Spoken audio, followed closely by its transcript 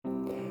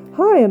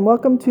Hi, and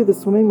welcome to the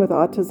Swimming with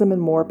Autism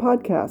and More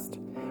podcast.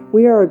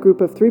 We are a group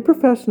of 3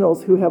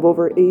 professionals who have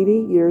over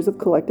 80 years of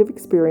collective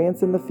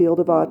experience in the field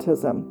of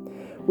autism.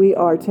 We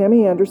are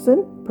Tammy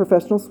Anderson,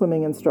 professional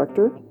swimming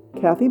instructor,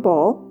 Kathy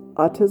Ball,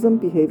 autism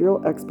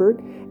behavioral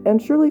expert,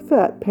 and Shirley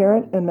Fett,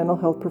 parent and mental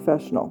health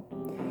professional.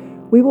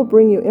 We will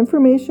bring you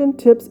information,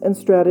 tips, and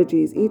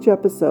strategies each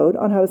episode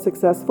on how to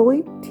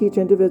successfully teach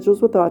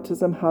individuals with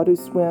autism how to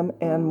swim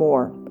and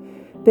more.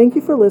 Thank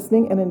you for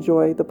listening and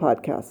enjoy the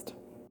podcast.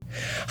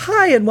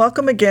 Hi, and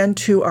welcome again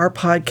to our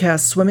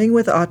podcast, Swimming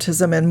with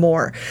Autism and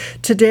More.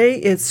 Today,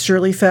 it's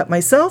Shirley Fett,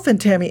 myself, and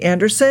Tammy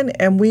Anderson,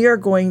 and we are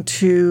going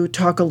to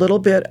talk a little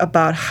bit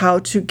about how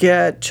to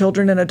get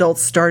children and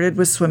adults started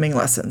with swimming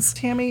lessons.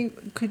 Tammy,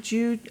 could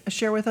you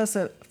share with us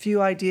a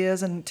few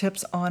ideas and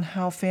tips on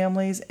how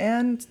families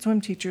and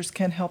swim teachers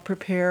can help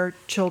prepare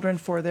children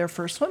for their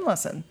first swim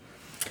lesson?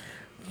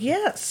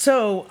 Yeah,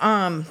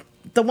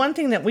 the one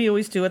thing that we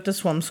always do at the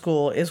swim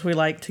school is we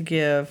like to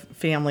give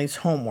families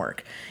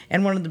homework.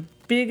 And one of the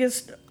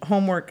biggest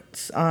homework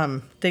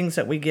things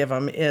that we give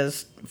them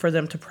is for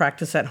them to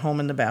practice at home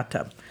in the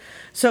bathtub.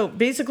 So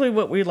basically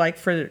what we like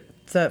for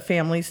the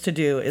families to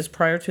do is,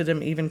 prior to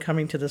them even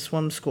coming to the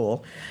swim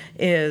school,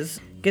 is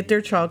get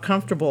their child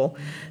comfortable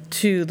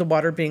to the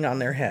water being on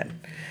their head.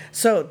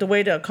 So the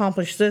way to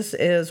accomplish this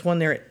is when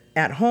they're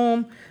at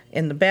home,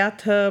 in the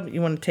bathtub,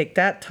 you want to take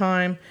that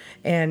time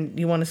and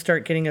you want to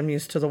start getting them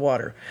used to the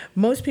water.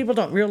 Most people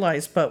don't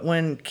realize, but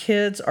when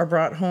kids are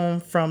brought home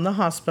from the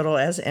hospital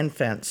as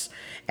infants,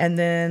 and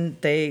then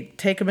they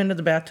take them into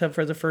the bathtub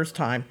for the first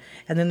time,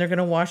 and then they're going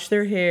to wash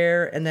their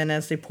hair, and then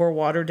as they pour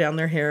water down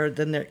their hair,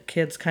 then their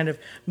kids kind of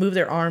move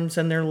their arms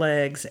and their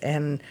legs,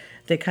 and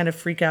they kind of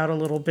freak out a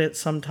little bit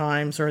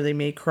sometimes, or they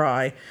may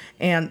cry.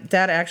 And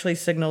that actually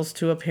signals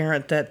to a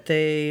parent that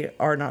they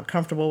are not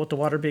comfortable with the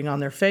water being on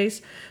their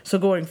face. So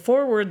going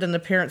forward, then the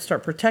parents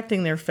start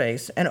protecting their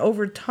face. And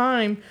over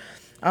time,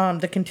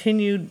 the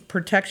continued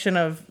protection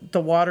of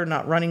the water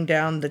not running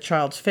down the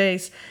child's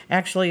face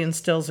actually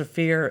instills a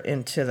fear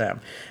into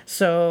them.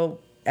 So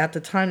at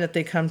the time that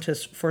they come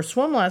for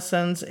swim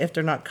lessons, if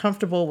they're not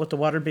comfortable with the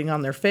water being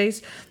on their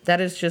face, that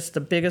is just the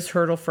biggest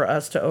hurdle for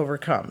us to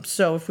overcome.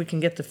 So if we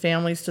can get the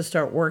families to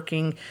start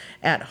working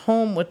at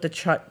home with the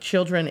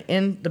children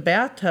in the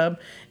bathtub,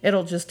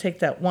 it'll just take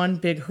that one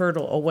big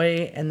hurdle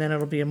away, and then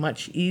it'll be a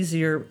much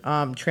easier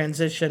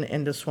transition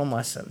into swim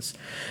lessons.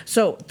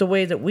 So the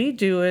way that we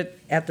do it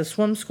at the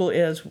swim school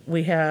is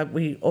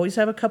we always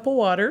have a cup of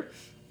water.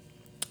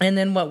 And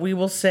then what we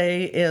will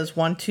say is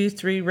 1, 2,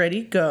 3,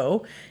 ready,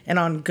 go. And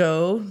on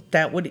go,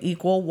 that would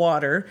equal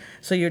water.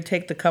 So you would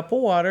take the cup of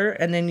water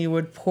and then you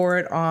would pour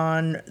it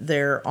on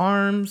their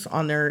arms,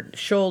 on their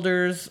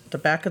shoulders, the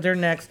back of their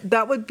necks.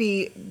 That would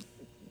be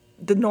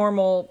the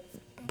normal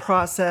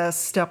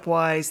process,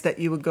 stepwise, that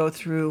you would go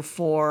through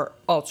for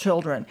all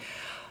children.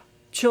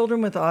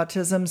 Children with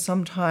autism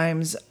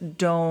sometimes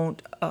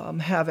don't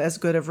have as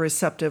good of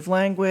receptive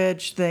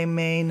language. They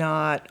may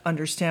not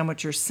understand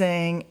what you're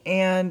saying.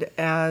 And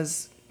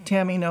as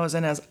Tammy knows,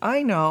 and as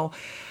I know,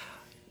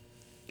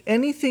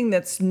 anything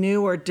that's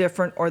new or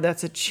different, or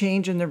that's a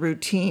change in the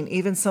routine,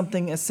 even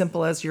something as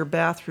simple as your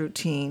bath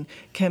routine,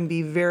 can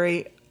be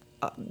very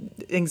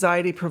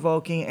anxiety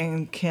provoking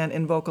and can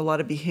invoke a lot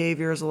of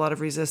behaviors, a lot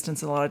of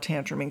resistance, and a lot of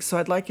tantruming. So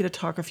I'd like you to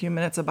talk a few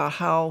minutes about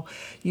how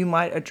you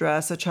might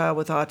address a child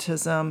with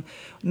autism,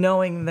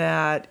 knowing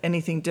that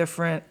anything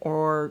different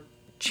or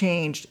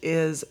changed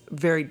is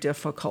very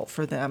difficult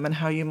for them, and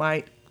how you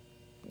might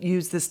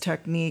use this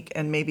technique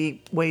and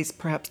maybe ways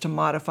perhaps to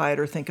modify it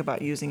or think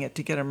about using it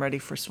to get them ready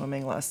for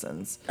swimming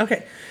lessons.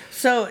 Okay,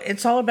 so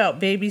it's all about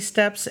baby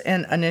steps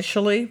and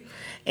initially.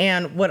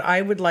 And what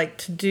I would like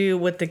to do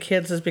with the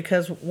kids is,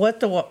 because what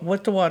the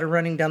water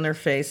running down their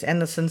face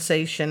and the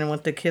sensation, and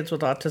with the kids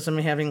with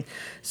autism having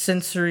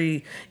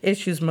sensory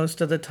issues most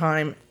of the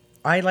time,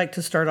 I like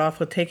to start off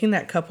with taking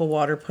that cup of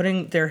water,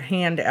 putting their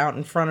hand out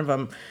in front of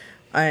them,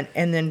 and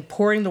then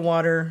pouring the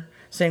water,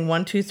 saying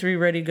 1, 2, 3,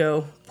 ready,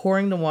 go,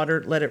 pouring the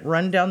water, let it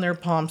run down their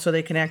palm so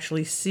they can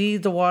actually see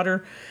the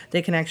water,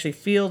 they can actually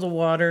feel the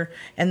water,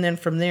 and then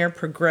from there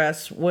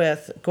progress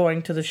with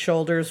going to the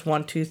shoulders,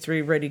 1, 2,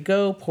 3, ready,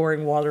 go,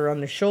 pouring water on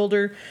the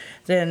shoulder,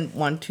 then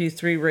 1, 2,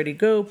 3, ready,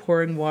 go,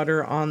 pouring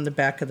water on the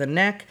back of the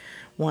neck,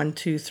 1,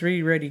 2,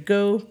 3, ready,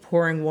 go,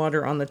 pouring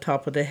water on the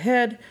top of the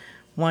head,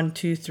 1,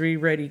 2, 3,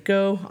 ready,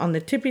 go on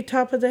the tippy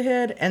top of the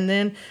head, and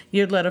then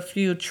you'd let a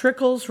few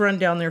trickles run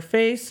down their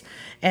face,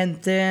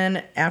 and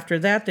then after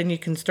that, then you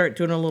can start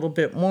doing a little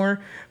bit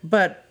more.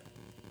 But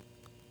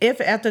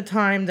if at the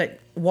time that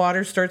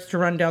water starts to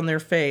run down their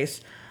face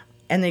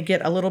and they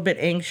get a little bit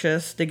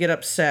anxious, they get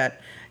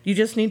upset, you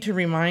just need to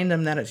remind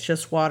them that it's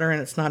just water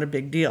and it's not a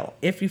big deal.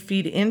 If you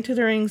feed into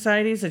their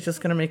anxieties, it's just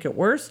going to make it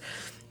worse.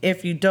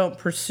 If you don't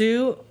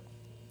pursue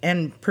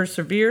and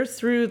persevere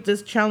through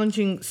this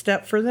challenging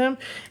step for them,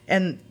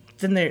 and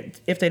then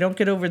if they don't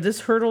get over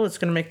this hurdle, it's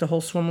going to make the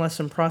whole swim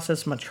lesson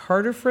process much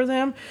harder for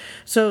them.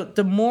 So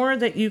the more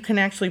that you can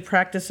actually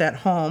practice at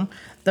home,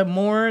 the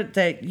more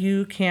that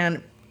you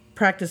can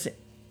practice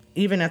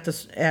even at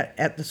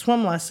the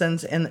swim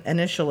lessons and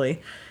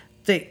initially,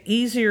 the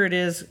easier it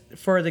is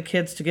for the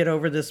kids to get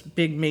over this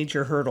big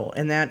major hurdle,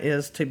 and that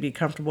is to be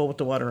comfortable with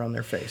the water on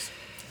their face.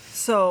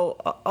 So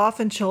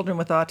often children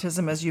with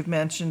autism, as you've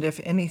mentioned, if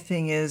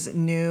anything is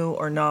new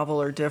or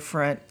novel or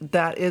different,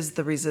 that is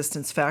the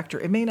resistance factor.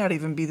 It may not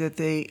even be that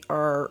they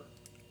are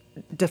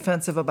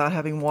defensive about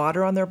having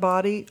water on their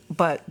body,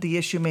 but the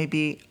issue may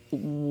be,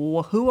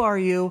 who are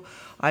you?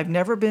 I've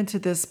never been to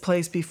this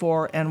place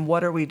before, and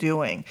what are we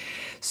doing?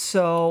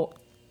 So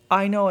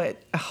I know at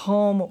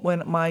home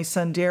when my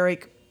son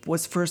Derek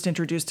was first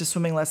introduced to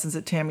swimming lessons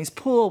at Tammy's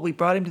pool, we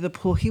brought him to the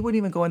pool. He wouldn't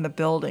even go in the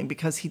building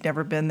because he'd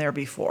never been there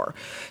before.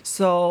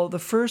 So the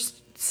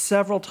first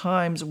several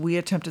times we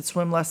attempted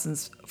swim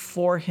lessons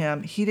for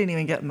him, he didn't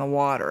even get in the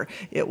water.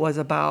 It was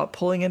about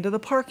pulling into the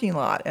parking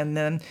lot, and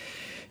then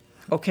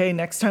okay,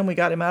 next time we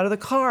got him out of the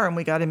car and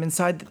we got him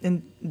inside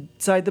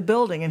the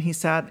building, and he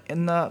sat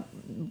in the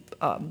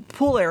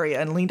pool area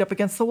and leaned up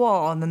against the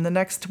wall. And then the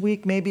next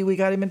week, maybe we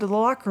got him into the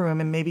locker room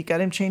and maybe got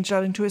him changed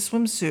out into a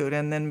swimsuit.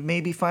 And then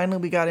maybe finally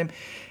we got him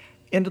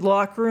into the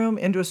locker room,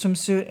 into a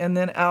swimsuit, and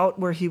then out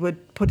where he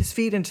would put his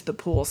feet into the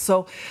pool.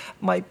 So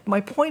my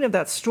point of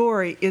that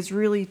story is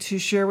really to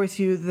share with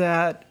you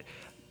that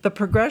the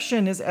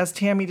progression is as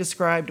Tammy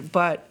described,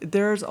 but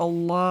there's a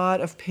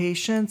lot of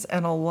patience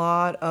and a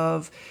lot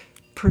of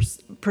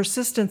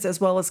persistence as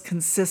well as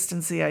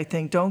consistency, I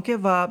think. Don't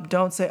give up.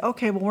 Don't say,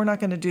 okay, well, we're not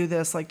going to do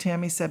this, like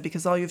Tammy said,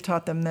 because all you've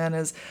taught them then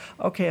is,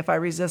 okay, if I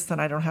resist, then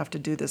I don't have to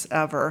do this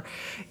ever.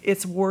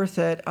 It's worth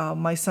it.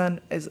 My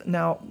son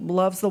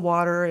loves the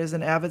water, is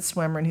an avid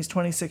swimmer, and he's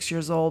 26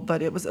 years old,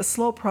 but it was a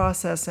slow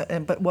process,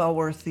 but well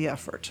worth the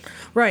effort.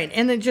 Right.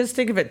 And then just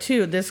think of it,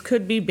 too. This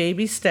could be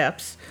baby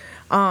steps.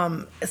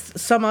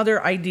 Some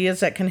other ideas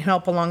that can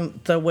help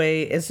along the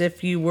way is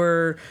if you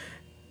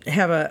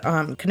have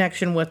a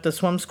connection with the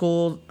swim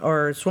school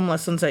or swim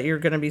lessons that you're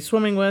going to be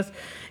swimming with,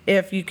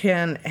 if you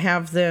can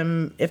have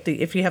them,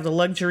 if you have the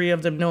luxury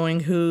of them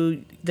knowing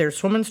who their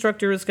swim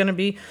instructor is going to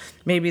be,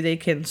 maybe they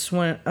can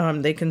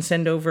they can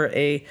send over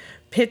a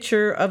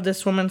picture of the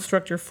swim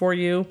instructor for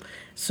you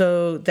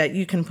so that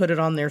you can put it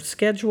on their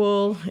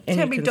schedule. And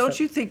Tammy, don't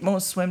you think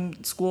most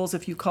swim schools,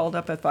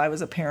 if I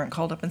was a parent,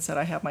 called up and said,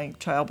 I have my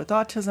child with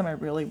autism, I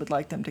really would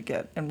like them to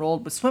get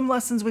enrolled with swim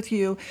lessons with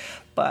you,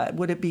 but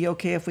would it be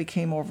okay if we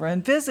came over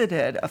and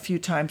visited a few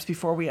times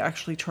before we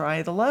actually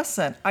try the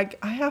lesson? I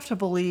have to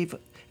believe,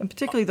 and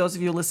particularly those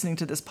of you listening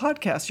to this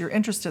podcast, you're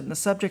interested in the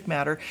subject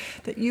matter,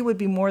 that you would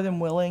be more than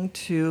willing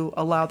to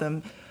allow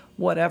them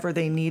whatever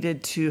they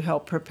needed to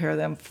help prepare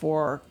them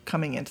for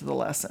coming into the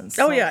lessons.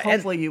 Oh, yeah.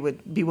 Hopefully you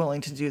would be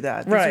willing to do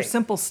that. These are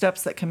simple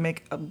steps that can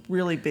make a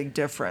really big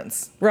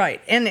difference.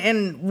 Right.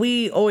 And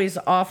we always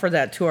offer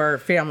that to our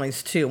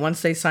families, too.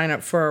 Once they sign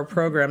up for our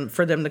program,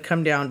 for them to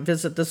come down,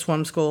 visit the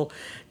swim school,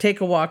 take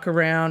a walk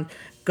around,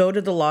 go to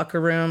the locker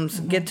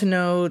rooms, get to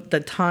know the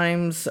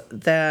times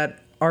that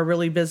are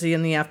really busy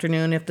in the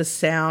afternoon. If the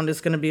sound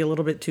is going to be a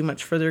little bit too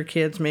much for their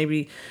kids,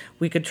 maybe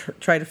we could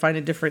try to find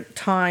a different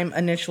time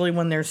initially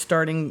when they're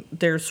starting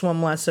their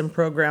swim lesson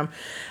program.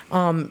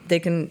 They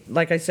can,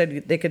 like I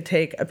said, they could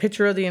take a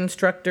picture of the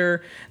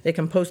instructor. They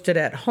can post it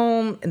at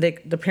home, and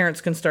the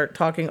parents can start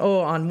talking,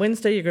 on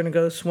Wednesday you're going to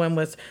go swim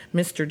with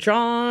Mr.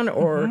 John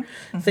or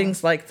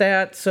things like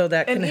that. So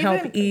that can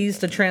help ease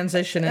the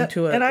transition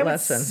into a lesson. And I would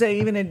say,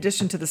 even in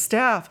addition to the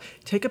staff,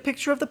 take a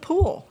picture of the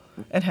pool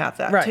and have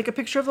that. Right. Take a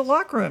picture of the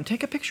locker room.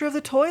 Take a picture of the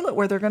toilet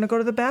where they're going to go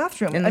to the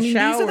bathroom. And these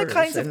are the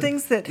kinds of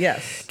things that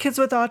yes. kids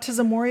with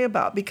autism worry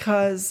about,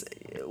 because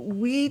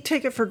we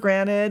take it for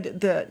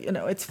granted that,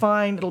 it's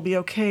fine, it'll be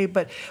okay.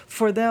 But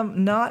for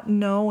them, not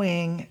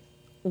knowing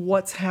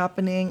what's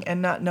happening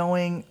and not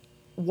knowing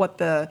what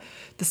the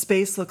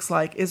space looks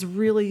like is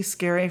really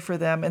scary for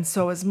them. And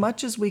so as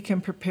much as we can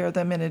prepare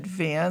them in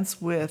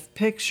advance with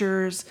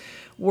pictures,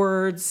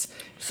 words,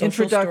 social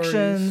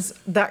introductions,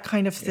 stories, that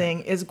kind of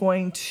thing is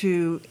going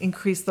to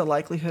increase the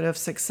likelihood of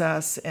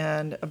success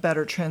and a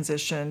better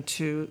transition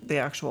to the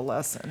actual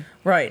lesson.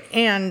 Right.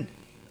 And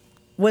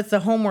with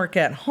the homework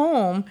at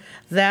home,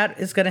 that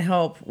is going to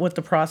help with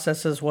the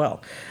process as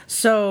well.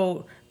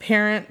 So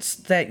parents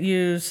that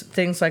use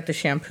things like the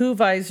shampoo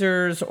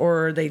visors,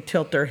 or they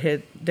tilt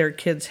their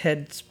kids'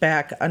 heads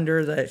back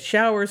under the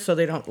shower so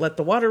they don't let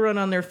the water run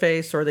on their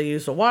face, or they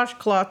use a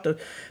washcloth to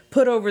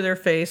put over their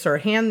face, or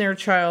hand their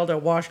child a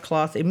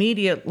washcloth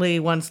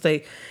immediately once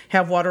they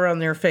have water on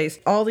their face.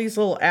 All these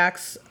little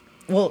acts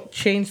will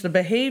change the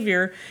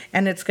behavior,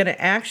 and it's going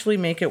to actually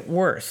make it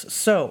worse.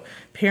 So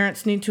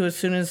parents need to, as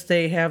soon as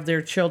they have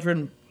their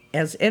children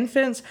as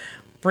infants,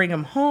 bring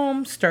them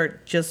home,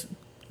 start just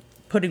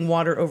putting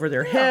water over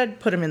their head,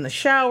 put them in the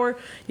shower.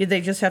 They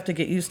just have to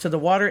get used to the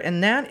water.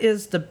 And that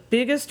is the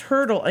biggest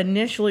hurdle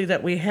initially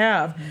that we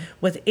have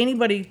with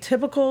anybody,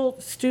 typical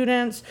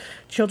students,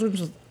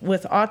 children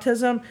with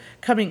autism,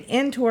 coming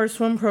into our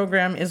swim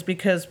program, is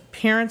because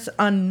parents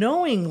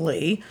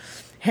unknowingly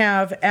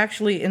have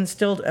actually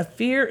instilled a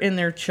fear in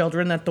their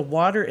children that the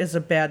water is a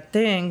bad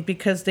thing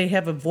because they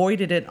have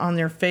avoided it on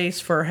their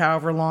face for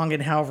however long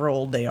and however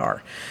old they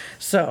are.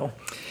 So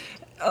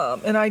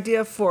an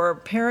idea for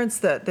parents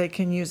that they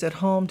can use at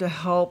home to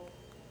help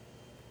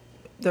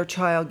their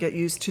child get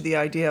used to the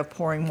idea of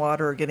pouring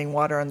water or getting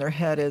water on their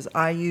head is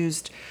I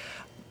used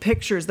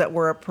pictures that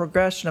were a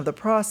progression of the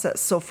process.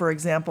 So, for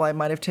example, I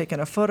might have taken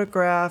a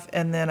photograph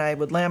and then I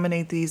would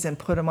laminate these and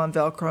put them on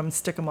Velcro and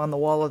stick them on the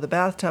wall of the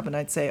bathtub. And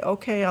I'd say,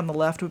 okay, on the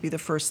left would be the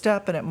first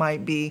step, and it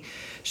might be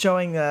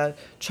showing the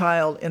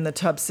child in the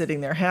tub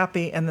sitting there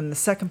happy. And then the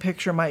second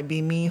picture might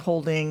be me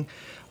holding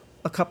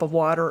a cup of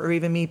water, or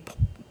even me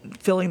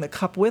filling the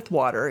cup with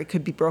water. It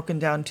could be broken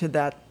down to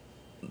that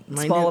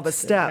small of a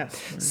step.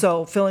 Yes.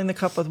 So filling the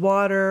cup with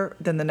water,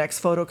 then the next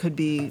photo could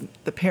be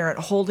the parent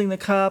holding the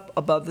cup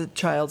above the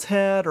child's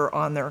head or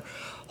on their,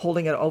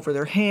 holding it over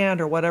their hand,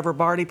 or whatever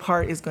body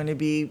part is going to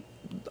be,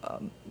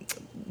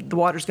 the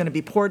water's going to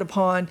be poured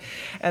upon.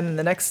 And then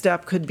the next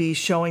step could be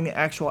showing the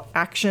actual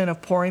action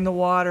of pouring the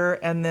water.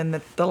 And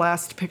then the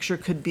last picture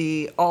could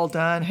be all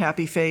done,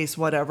 happy face,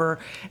 whatever.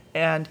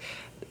 And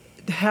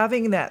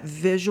having that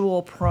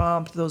visual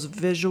prompt, those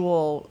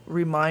visual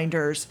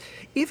reminders,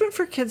 even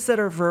for kids that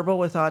are verbal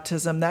with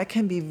autism, that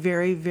can be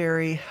very,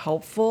 very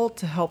helpful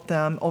to help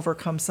them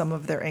overcome some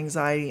of their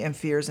anxiety and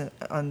fears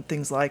on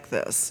things like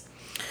this.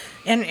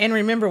 And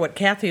remember what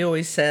Kathy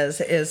always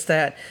says is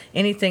that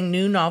anything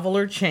new, novel,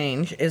 or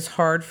change is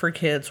hard for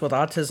kids with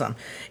autism.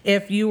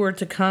 If you were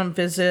to come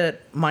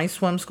visit my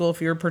swim school,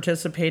 if you were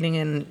participating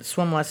in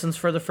swim lessons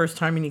for the first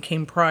time and you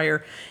came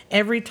prior,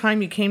 every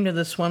time you came to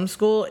the swim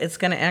school, it's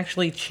going to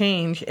actually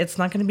change. It's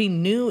not going to be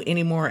new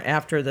anymore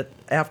after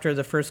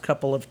the first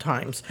couple of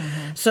times.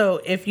 Mm-hmm.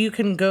 So if you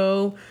can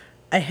go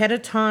ahead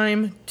of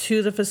time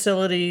to the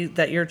facility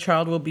that your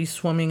child will be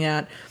swimming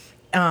at,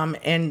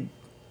 and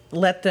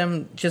let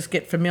them just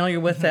get familiar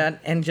with mm-hmm. that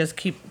and just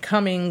keep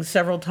coming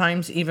several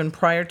times even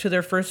prior to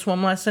their first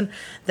swim lesson,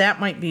 that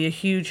might be a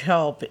huge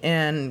help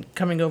in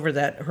coming over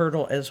that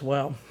hurdle as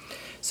well.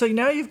 So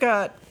now you've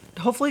got,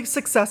 hopefully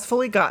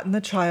successfully gotten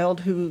the child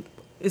who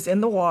is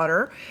in the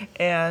water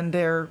and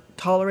they're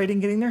tolerating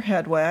getting their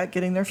head wet,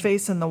 getting their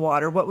face in the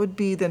water. What would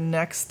be the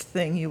next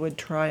thing you would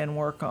try and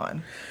work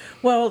on?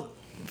 Well,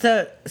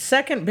 the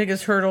second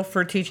biggest hurdle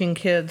for teaching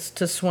kids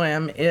to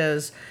swim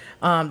is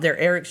their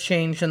air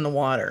exchange in the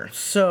water.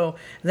 So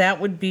that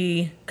would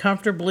be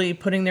comfortably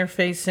putting their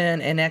face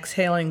in and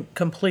exhaling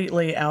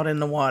completely out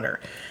in the water.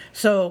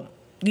 So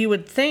you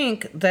would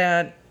think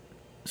that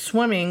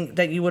swimming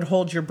that you would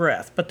hold your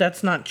breath, but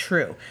that's not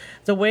true.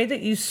 The way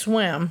that you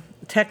swim,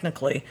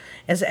 technically,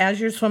 is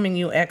as you're swimming,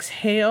 you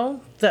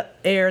exhale the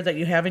air that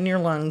you have in your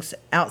lungs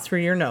out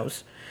through your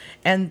nose,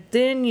 and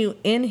then you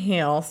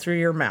inhale through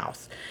your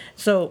mouth.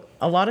 So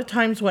a lot of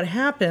times what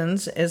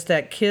happens is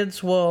that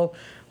kids will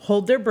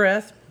hold their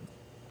breath,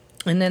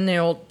 and then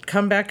they'll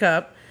come back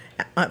up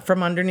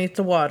from underneath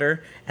the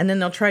water, and then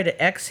they'll try to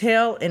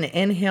exhale and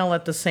inhale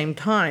at the same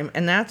time.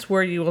 And that's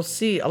where you will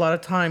see a lot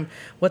of time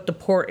with the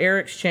poor air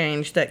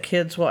exchange that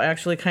kids will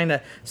actually kind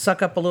of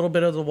suck up a little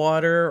bit of the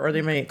water, or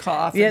they may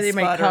cough. Yeah, and they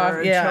may cough.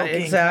 and Yeah,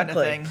 choking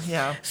exactly. Kind of thing.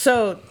 Yeah.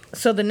 So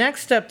the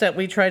next step that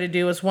we try to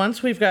do is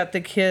once we've got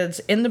the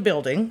kids in the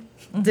building,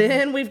 mm-hmm.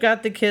 then we've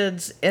got the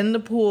kids in the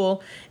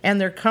pool and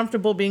they're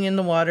comfortable being in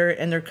the water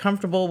and they're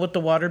comfortable with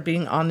the water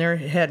being on their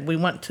head. We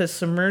want to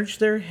submerge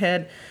their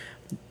head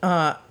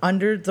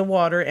under the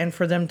water and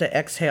for them to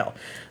exhale.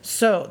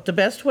 So the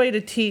best way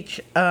to teach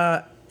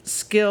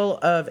skill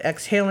of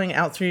exhaling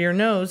out through your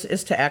nose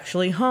is to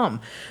actually hum.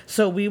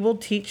 So we will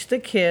teach the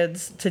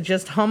kids to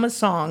just hum a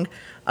song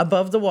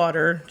above the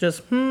water,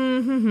 just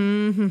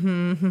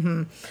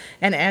and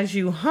as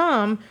you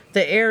hum,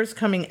 the air is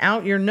coming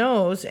out your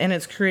nose and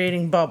it's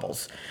creating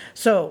bubbles.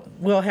 So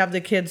we'll have the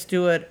kids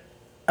do it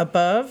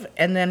above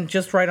and then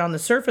just right on the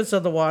surface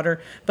of the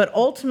water, but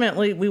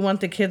ultimately we want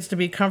the kids to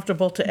be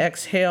comfortable to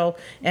exhale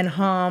and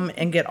hum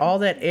and get all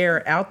that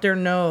air out their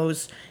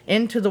nose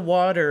into the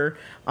water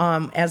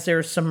as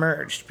they're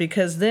submerged,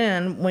 because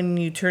then when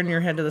you turn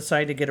your head to the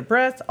side to get a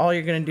breath, all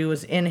you're going to do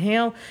is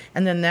inhale,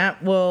 and then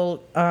that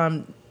will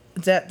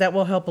that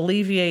will help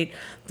alleviate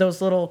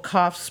those little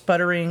cough,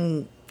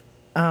 sputtering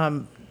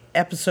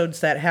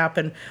episodes that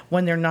happen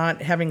when they're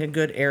not having a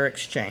good air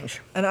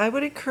exchange. And I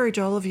would encourage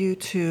all of you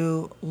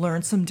to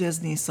learn some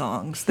Disney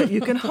songs that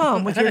you can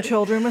hum with your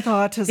children with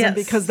autism, yes.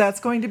 because that's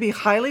going to be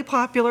highly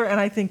popular and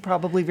I think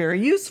probably very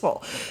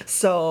useful.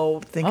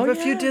 So think of a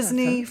few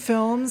Disney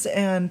films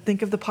and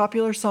think of the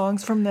popular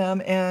songs from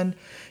them, and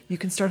you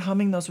can start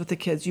humming those with the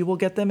kids. You will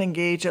get them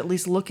engaged, at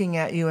least looking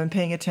at you and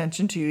paying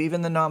attention to you,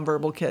 even the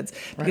nonverbal kids.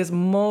 Because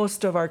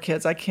most of our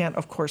kids, I can't,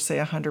 of course, say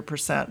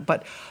 100%,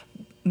 but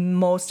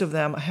most of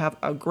them have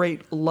a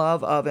great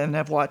love of and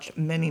have watched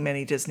many,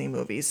 many Disney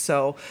movies.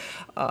 So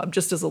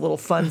just as a little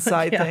fun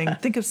side thing,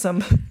 think of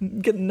some,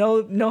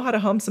 know how to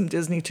hum some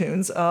Disney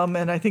tunes.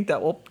 And I think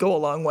that will go a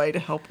long way to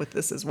help with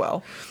this as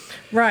well.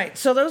 Right.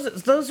 So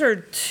those are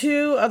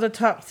two of the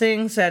top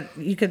things that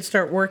you could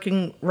start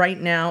working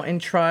right now and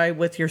try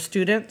with your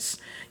students.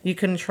 You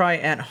can try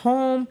at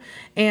home,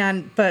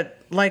 but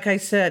like I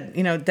said,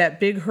 that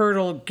big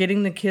hurdle,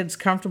 getting the kids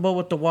comfortable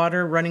with the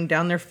water running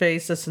down their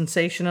face, the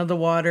sensation of the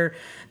water,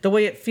 the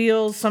way it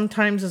feels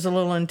sometimes is a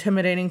little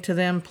intimidating to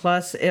them.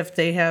 Plus, if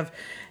they have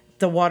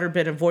the water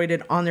been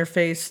avoided on their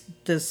face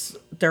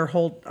their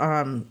whole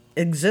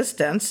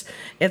existence,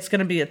 it's going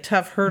to be a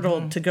tough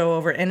hurdle to go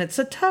over. And it's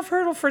a tough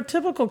hurdle for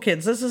typical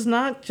kids. This is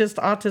not just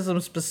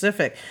autism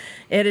specific.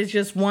 It is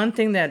just one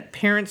thing that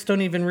parents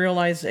don't even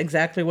realize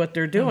exactly what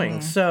they're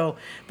doing. So,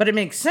 but it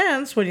makes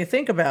sense when you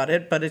think about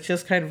it, but it's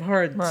just kind of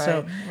hard.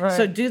 Right,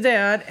 So do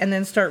that and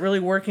then start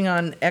really working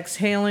on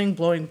exhaling,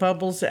 blowing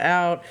bubbles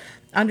out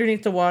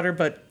underneath the water,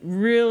 but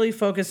really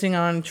focusing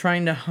on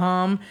trying to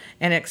hum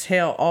and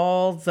exhale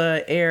all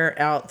the air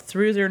out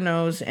through their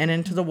nose and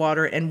into the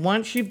water. And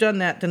once you've done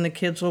that, then the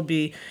kids will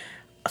be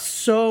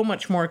so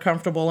much more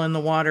comfortable in the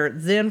water.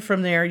 Then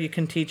from there, you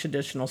can teach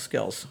additional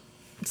skills.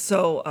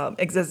 So,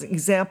 as an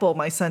example,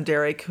 my son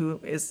Derek, who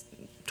is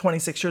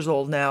 26 years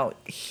old now,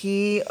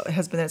 he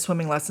has been at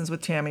swimming lessons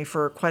with Tammy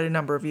for quite a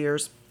number of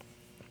years.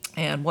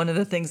 And one of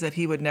the things that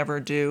he would never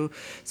do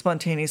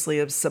spontaneously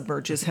is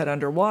submerge his head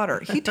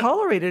underwater. He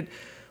tolerated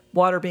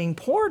water being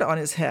poured on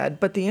his head,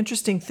 but the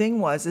interesting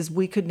thing is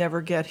we could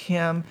never get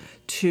him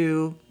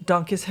to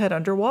dunk his head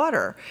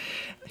underwater.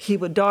 He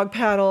would dog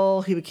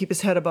paddle, he would keep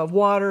his head above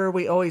water.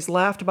 We always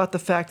laughed about the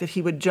fact that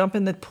he would jump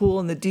in the pool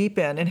in the deep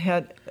end and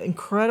had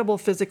incredible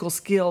physical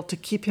skill to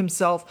keep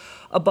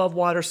himself above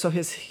water so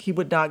he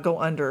would not go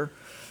under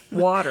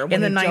water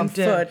when in the he 9 jumped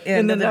foot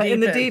in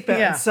the deep end.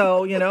 Yeah.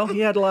 So, he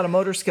had a lot of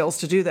motor skills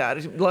to do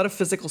that, a lot of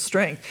physical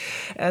strength.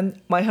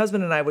 And my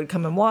husband and I would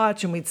come and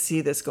watch, and we'd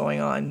see this going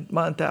on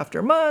month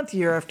after month,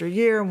 year after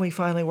year. And we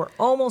finally were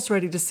almost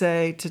ready to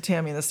say to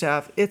Tammy and the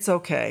staff, it's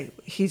okay.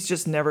 He's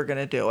just never going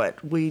to do it.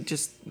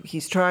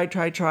 He's tried,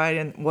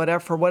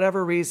 and for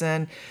whatever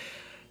reason,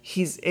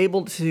 he's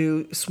able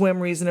to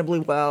swim reasonably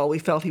well. We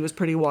felt he was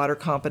pretty water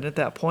competent at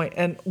that point.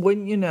 And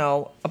wouldn't you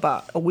know,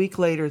 about a week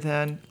later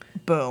then,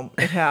 boom,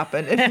 it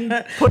happened. And he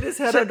put his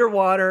head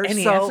underwater. And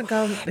he so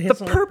hasn't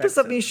the purpose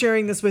of me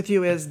sharing this with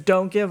you is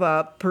don't give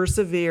up,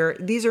 persevere.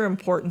 These are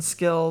important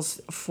skills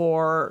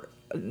for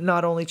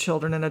not only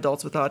children and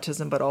adults with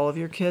autism, but all of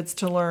your kids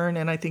to learn.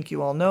 And I think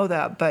you all know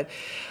that. But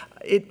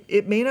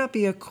it may not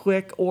be a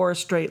quick or a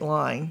straight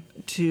line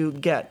to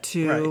get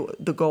to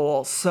the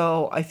goal.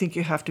 So I think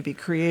you have to be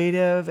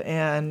creative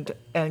and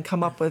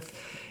come up with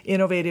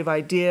innovative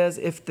ideas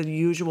if the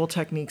usual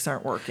techniques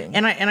aren't working.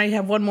 And I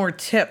have one more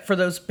tip for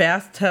those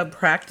bathtub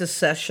practice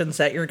sessions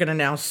that you're going to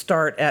now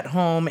start at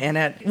home.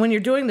 And when you're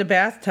doing the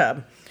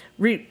bathtub,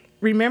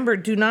 remember,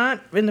 do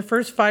not, in the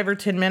first 5 or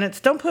 10 minutes,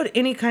 don't put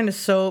any kind of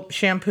soap,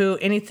 shampoo,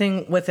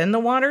 anything within the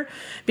water,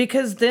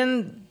 because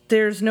then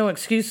there's no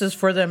excuses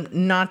for them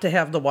not to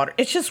have the water.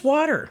 It's just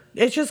water.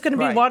 It's just going to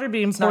be water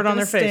being poured on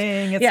their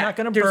face. It's not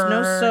going to burn. There's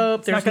no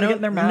soap. There's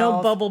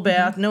no bubble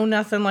bath. No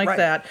nothing like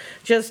that.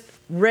 Just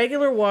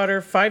regular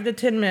water, 5 to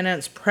 10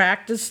 minutes.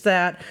 Practice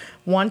that.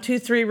 1, 2,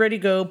 3, ready,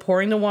 go.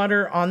 Pouring the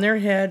water on their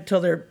head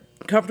till they're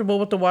comfortable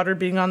with the water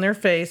being on their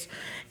face,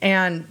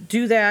 and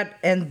do that,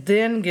 and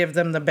then give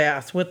them the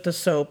bath with the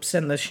soaps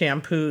and the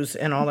shampoos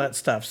and all that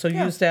stuff. So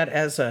use that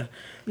as a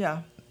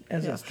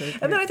and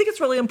then I think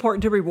it's really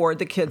important to reward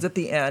the kids at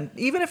the end,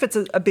 even if it's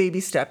a baby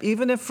step.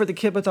 Even if for the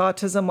kid with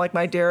autism, like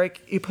my Derek,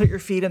 you put your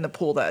feet in the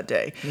pool that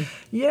day.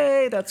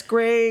 Yay, that's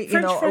great. A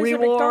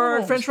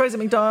reward. French fries at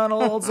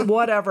McDonald's,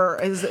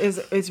 whatever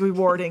is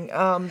rewarding.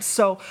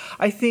 So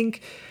I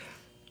think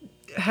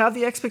have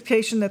the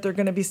expectation that they're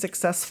going to be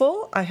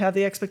successful. I have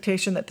the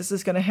expectation that this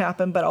is going to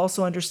happen, but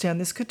also understand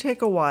this could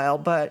take a while.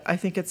 But I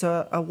think it's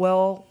a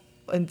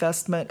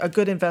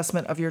good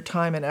investment of your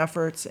time and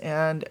efforts,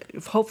 and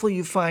hopefully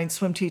you find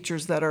swim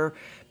teachers that are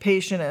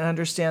patient and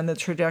understand the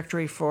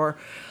trajectory for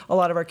a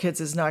lot of our kids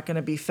is not going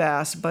to be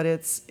fast, but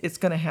it's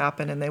going to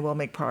happen, and they will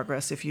make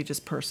progress if you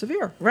just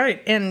persevere.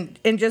 Right, and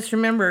just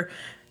remember,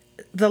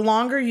 the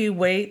longer you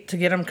wait to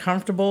get them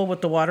comfortable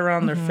with the water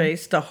on their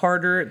face, the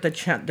harder the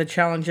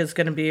challenge is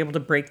going to be able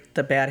to break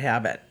the bad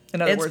habit.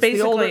 In other words,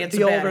 the older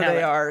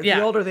they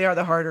are,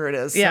 the harder it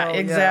is. Yeah, so,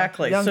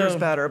 exactly. Younger is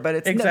better, but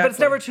it's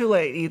never too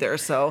late either.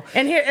 So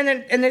and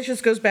this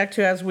just goes back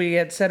to, as we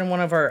had said in one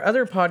of our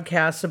other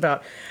podcasts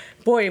about,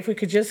 boy, if we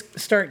could just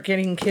start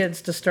getting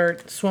kids to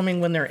start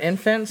swimming when they're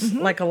infants,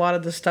 like a lot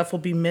of this stuff will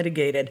be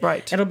mitigated.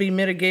 Right. It'll be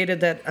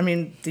mitigated that,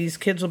 these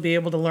kids will be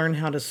able to learn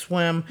how to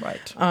swim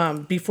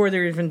before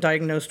they're even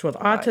diagnosed with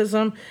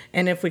autism.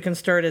 And if we can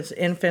start as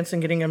infants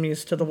and getting them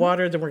used to the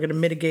water, then we're going to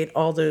mitigate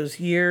all those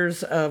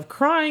years of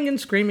crying and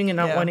screaming and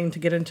not wanting to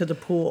get into the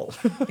pool.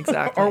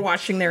 Exactly. Or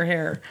washing their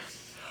hair.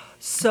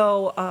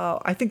 So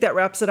I think that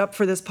wraps it up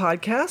for this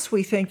podcast.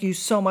 We thank you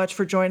so much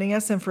for joining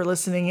us and for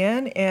listening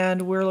in,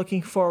 and we're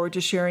looking forward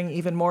to sharing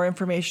even more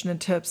information and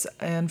tips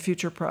and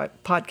future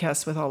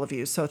podcasts with all of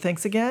you. So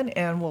thanks again,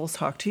 and we'll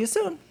talk to you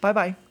soon.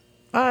 Bye-bye.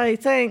 Bye,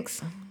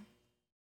 thanks.